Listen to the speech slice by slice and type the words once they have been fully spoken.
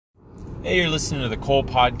Hey, you're listening to the Cole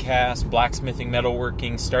Podcast, Blacksmithing,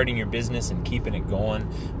 Metalworking, Starting Your Business and Keeping It Going.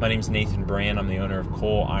 My name's Nathan Brand. I'm the owner of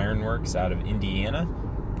Cole Ironworks out of Indiana.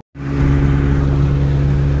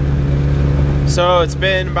 So it's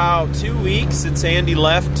been about 2 weeks since Andy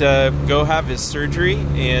left to go have his surgery,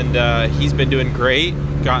 and he's been doing great.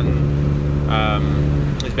 He's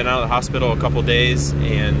been out of the hospital a couple days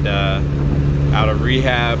and out of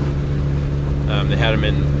rehab. They had him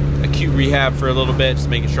in acute rehab for a little bit, just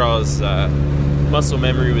making sure all his muscle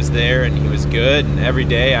memory was there and he was good. And every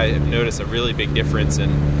day I have noticed a really big difference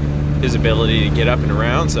in his ability to get up and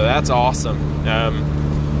around, so that's awesome.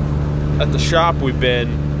 At the shop, we've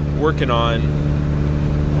been working on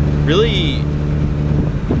really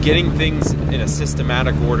getting things in a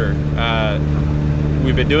systematic order.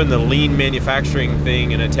 We've been doing the lean manufacturing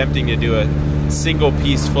thing and attempting to do a single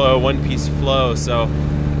piece flow, one piece flow. So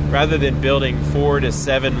rather than building 4 to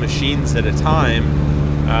 7 machines at a time,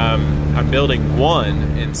 I'm building one.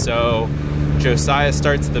 And so Josiah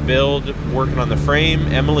starts the build, working on the frame.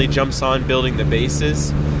 Emily jumps on building the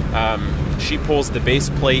bases. She pulls the base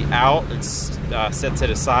plate out and sets it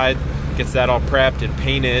aside, gets that all prepped and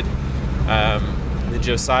painted. Then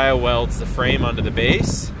Josiah welds the frame onto the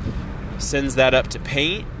base, sends that up to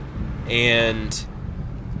paint, and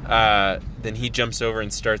then he jumps over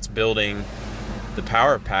and starts building the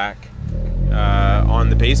power pack on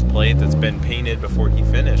the base plate that's been painted before he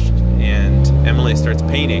finished, and Emily starts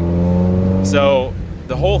painting. So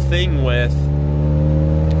the whole thing with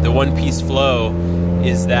the one-piece flow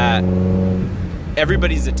is that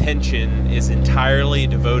everybody's attention is entirely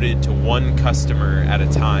devoted to one customer at a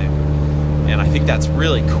time, and I think that's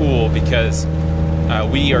really cool because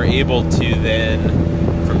we are able to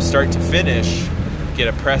then, from start to finish, get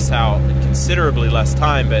a press out in considerably less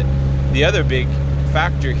time. But the other big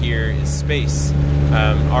factor here is space.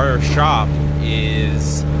 Our shop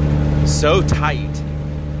is so tight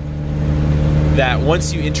that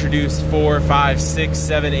once you introduce 4, 5, 6,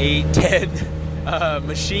 7, 8, 10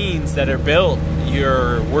 machines that are built,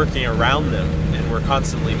 you're working around them, and we're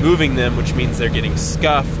constantly moving them, which means they're getting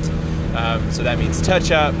scuffed. So that means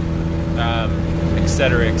touch up,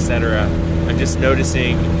 etc., etc. I'm just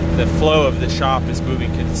noticing the flow of the shop is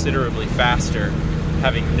moving considerably faster,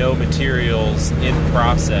 having no materials in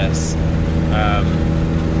process,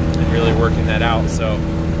 and really working that out. So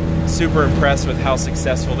super impressed with how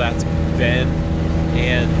successful that's been,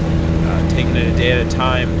 and taking it a day at a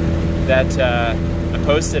time. That I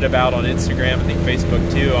posted about on Instagram, I think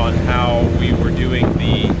Facebook too, on how we were doing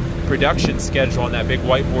the production schedule on that big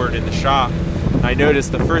whiteboard in the shop. I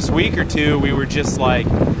noticed the first week or two we were just like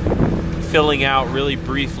filling out really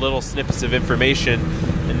brief little snippets of information,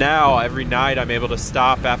 and now every night I'm able to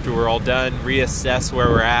stop after we're all done, reassess where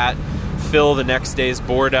we're at, fill the next day's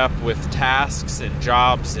board up with tasks and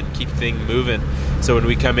jobs, and keep things moving. So when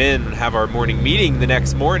we come in and have our morning meeting the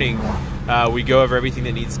next morning, we go over everything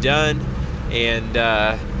that needs done, and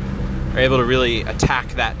are able to really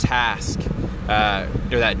attack that task, or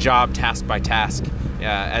that job task by task,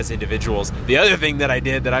 as individuals. The other thing that I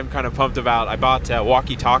did that I'm kind of pumped about, I bought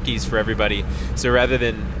walkie-talkies for everybody. So rather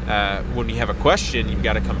than when you have a question, you've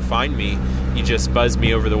got to come find me, you just buzz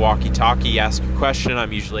me over the walkie-talkie, ask your question.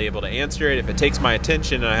 I'm usually able to answer it. If it takes my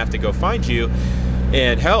attention and I have to go find you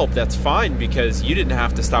and help, that's fine, because you didn't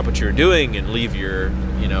have to stop what you were doing and leave your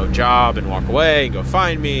job and walk away and go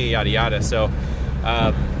find me, yada yada. So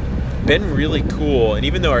been really cool. And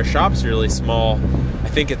even though our shop's really small,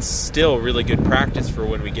 I think it's still really good practice for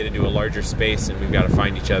when we get into a larger space and we've got to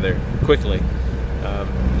find each other quickly.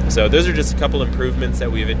 So those are just a couple improvements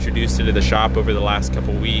that we've introduced into the shop over the last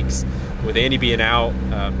couple weeks. With Andy being out,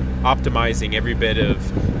 optimizing every bit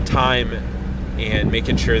of time and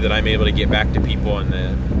making sure that I'm able to get back to people on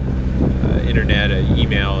the internet,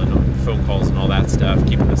 email, and on phone calls and all that stuff,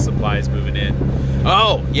 keeping the supplies moving in.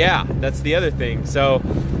 Oh, yeah, that's the other thing. So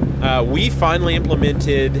we finally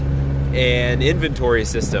implemented an inventory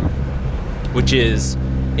system, which is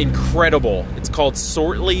incredible. It's called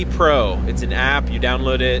Sortly Pro. It's an app. You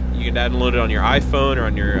download it. You can download it on your iPhone or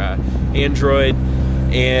on your Android,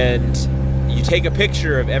 and you take a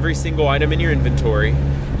picture of every single item in your inventory.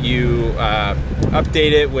 You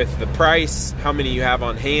update it with the price, how many you have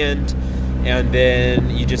on hand, and then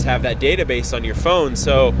you just have that database on your phone.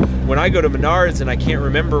 So when I go to Menards and I can't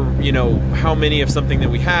remember, how many of something that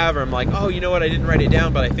we have, or I'm like, oh, you know what, I didn't write it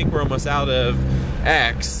down, but I think we're almost out of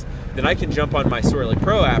X, then I can jump on my Sortly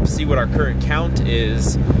Pro app, see what our current count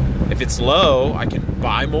is. If it's low, I can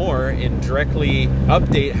buy more and directly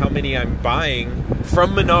update how many I'm buying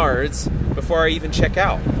from Menards before I even check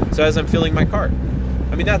out, so as I'm filling my cart.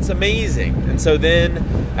 I mean, that's amazing. And so then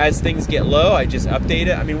as things get low, I just update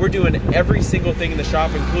it. I mean, we're doing every single thing in the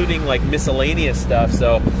shop, including like miscellaneous stuff.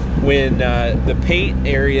 So when the paint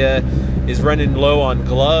area is running low on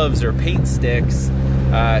gloves or paint sticks,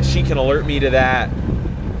 she can alert me to that,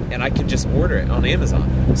 and I can just order it on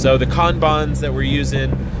Amazon. So the Kanbans that we're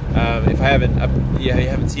using, if I you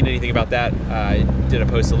haven't seen anything about that, I did a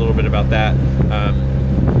post a little bit about that.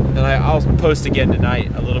 And I'll post again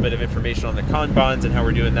tonight a little bit of information on the Kanbans and how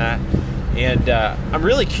we're doing that. And I'm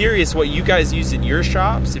really curious what you guys use in your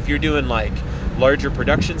shops. If you're doing like larger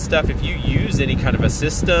production stuff, if you use any kind of a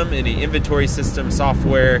system, any inventory system,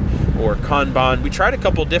 software, or Kanban. We tried a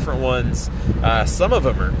couple different ones. Some of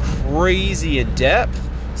them are crazy in depth.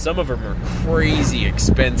 Some of them are crazy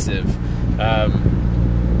expensive.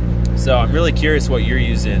 So I'm really curious what you're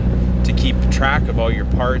using to keep track of all your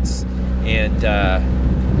parts, and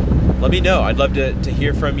let me know. I'd love to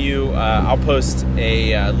hear from you. I'll post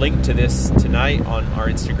a link to this tonight on our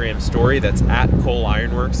Instagram story. That's at Cole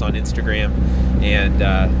Ironworks on Instagram,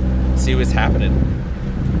 and see what's happening.